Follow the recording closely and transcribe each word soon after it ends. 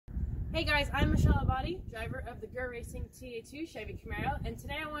Hey guys, I'm Michele Abbate, driver of the GRR Racing TA2 Chevy Camaro, and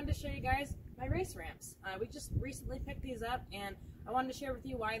today I wanted to show you guys my race ramps. We just recently picked these up, and I wanted to share with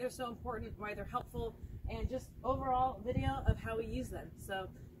you why they're so important, why they're helpful, and just overall video of how we use them. So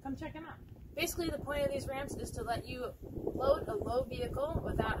come check them out. Basically, the point of these ramps is to let you load a low vehicle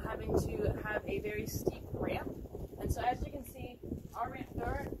without having to have a very steep ramp. And so as you can see, our ramp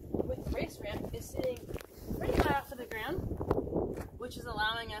door with the race ramp is sitting pretty high off of the ground, which is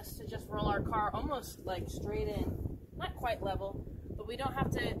allowing us to just roll our car almost like straight in, not quite level, but we don't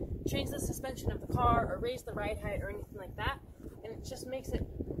have to change the suspension of the car or raise the ride height or anything like that. And it just makes it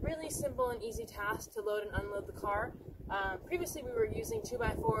really simple and easy task to load and unload the car. Previously we were using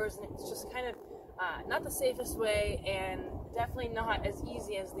 2x4s, and it's just kind of not the safest way and definitely not as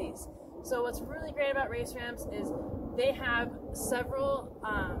easy as these. So what's really great about race ramps is they have several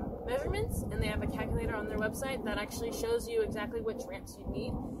measurements, and they have a calculator on their website that actually shows you exactly which ramps you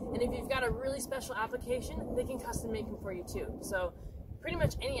need. And if you've got a really special application, they can custom make them for you too. So pretty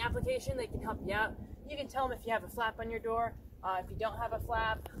much any application, they can help you out. You can tell them if you have a flap on your door. If you don't have a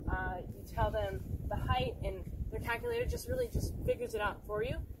flap, you tell them the height, and their calculator just figures it out for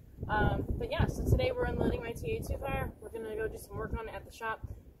you. But yeah, so today we're unloading my TA2 car. We're going to go do some work on it at the shop.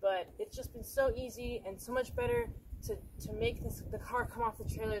 But it's just been so easy and so much better to make the car come off the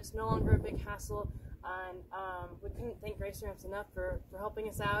trailer. It's no longer a big hassle, and we couldn't thank Race Ramps enough for helping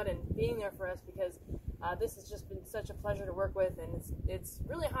us out and being there for us, because this has just been such a pleasure to work with, and it's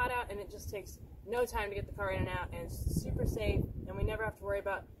really hot out, and it just takes no time to get the car in and out, and it's super safe, and we never have to worry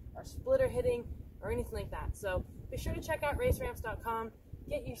about our splitter hitting or anything like that. So be sure to check out raceramps.com,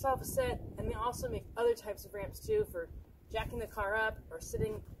 get yourself a set, and they also make other types of ramps too for jacking the car up or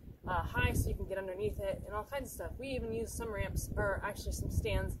sitting high so you can get underneath it, and all kinds of stuff. We even use some ramps, or actually some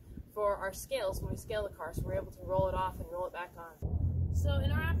stands, for our scales when we scale the car, so we're able to roll it off and roll it back on. So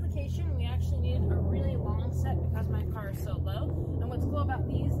in our application, we actually needed a really long set because my car is so low. And what's cool about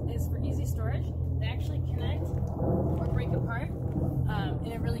these is for easy storage, they actually connect or break apart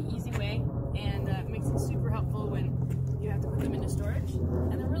in a really easy way, and it makes it super helpful when you have to put them into storage.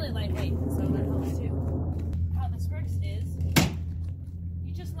 And they're really lightweight, so that helps too. How this works is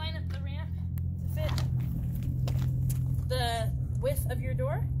you just line up the ramp to fit the width of your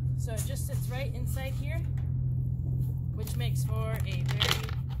door. So it just sits right inside here, which makes for a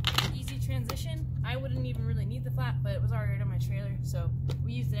very easy transition. I wouldn't even really need the flap, but it was already on my trailer, so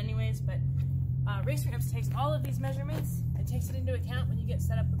we used it anyways. But Race Ramps takes all of these measurements and takes it into account when you get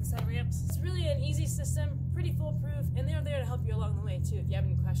set up with the side ramps. It's really an easy system, pretty foolproof, and they're there to help you along the way too if you have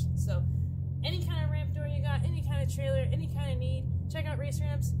any questions. So any kind of ramp door you got, any kind of trailer, any kind of need, check out Race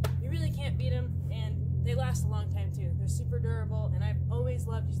Ramps. You really can't beat them, and they last a long time too. They're super durable, and I've always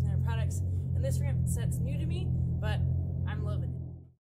loved using their products. And this ramp set's new to me, but